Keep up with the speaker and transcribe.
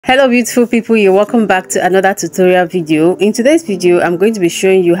Hello beautiful people, you're welcome back to another tutorial video. In today's video I'm going to be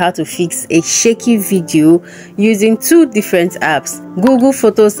showing you how to fix a shaky video using two different apps, Google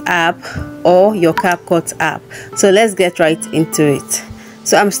Photos app or your Capcut app. So let's get right into it.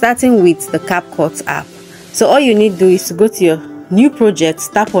 So I'm starting with the Capcut app. So all you need to do is to go to your new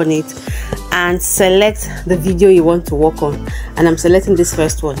project, tap on it and select the video you want to work on, and I'm selecting this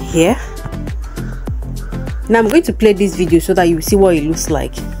first one here. Now I'm going to play this video so that you see what it looks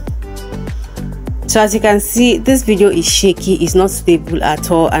like. So as you can see, this video is shaky, it's not stable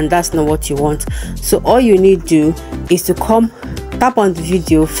at all, and that's not what you want. So all you need to do is to tap on the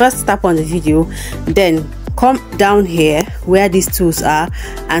video, first tap on the video, then come down here where these tools are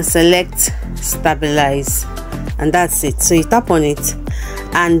and select stabilize, and that's it. So you tap on it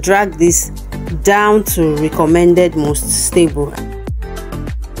and drag this down to recommended most stable.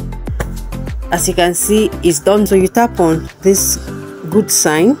 As you can see, it's done. So you tap on this good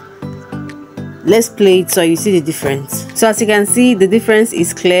sign. Let's play it so you see the difference. So as you can see, the difference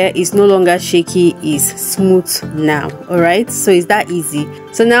is clear. It's no longer shaky, it's smooth now. All right, so it's that easy.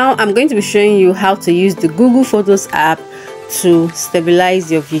 So now I'm going to be showing you how to use the Google Photos app to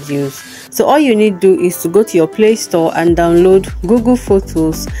stabilize your videos. So all you need to do is to go to your Play Store and download Google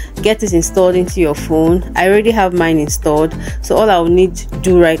Photos, get it installed into your phone. I already have mine installed, so all I will need to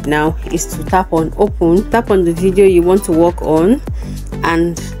do right now is to tap on open, tap on the video you want to work on,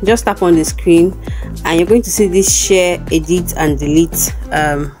 and just tap on the screen, and you're going to see this share, edit and delete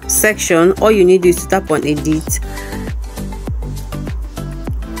section. All you need to do is to tap on edit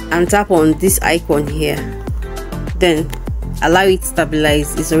and tap on this icon here, then allow it to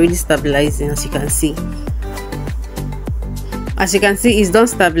stabilize. It's already stabilizing, as you can see. As you can see, it's done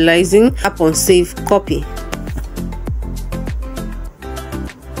stabilizing. Tap on save, copy.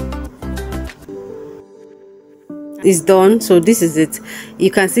 It's done. So this is it. You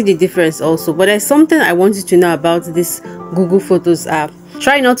can see the difference also, but there's something I want you to know about this Google Photos app.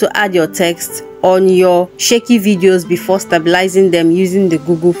 Try not to add your text on your shaky videos before stabilizing them using the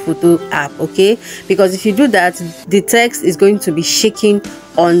Google Photo app, okay? Because if you do that, the text is going to be shaking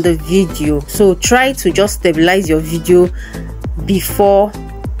on the video. So try to just stabilize your video before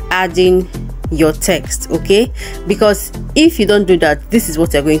adding your text, okay? Because if you don't do that, this is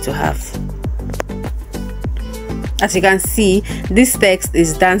what you're going to have. As you can see, this text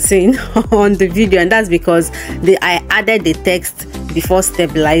is dancing on the video, and that's because I added the text before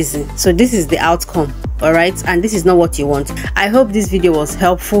stabilizing. So this is the outcome, all right, and this is not what you want. I hope this video was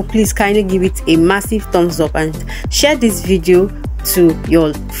helpful. Please kindly give it a massive thumbs up and share this video to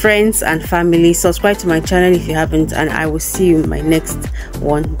your friends and family. Subscribe to my channel if you haven't, and I will see you in my next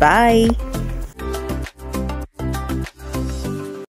one. Bye.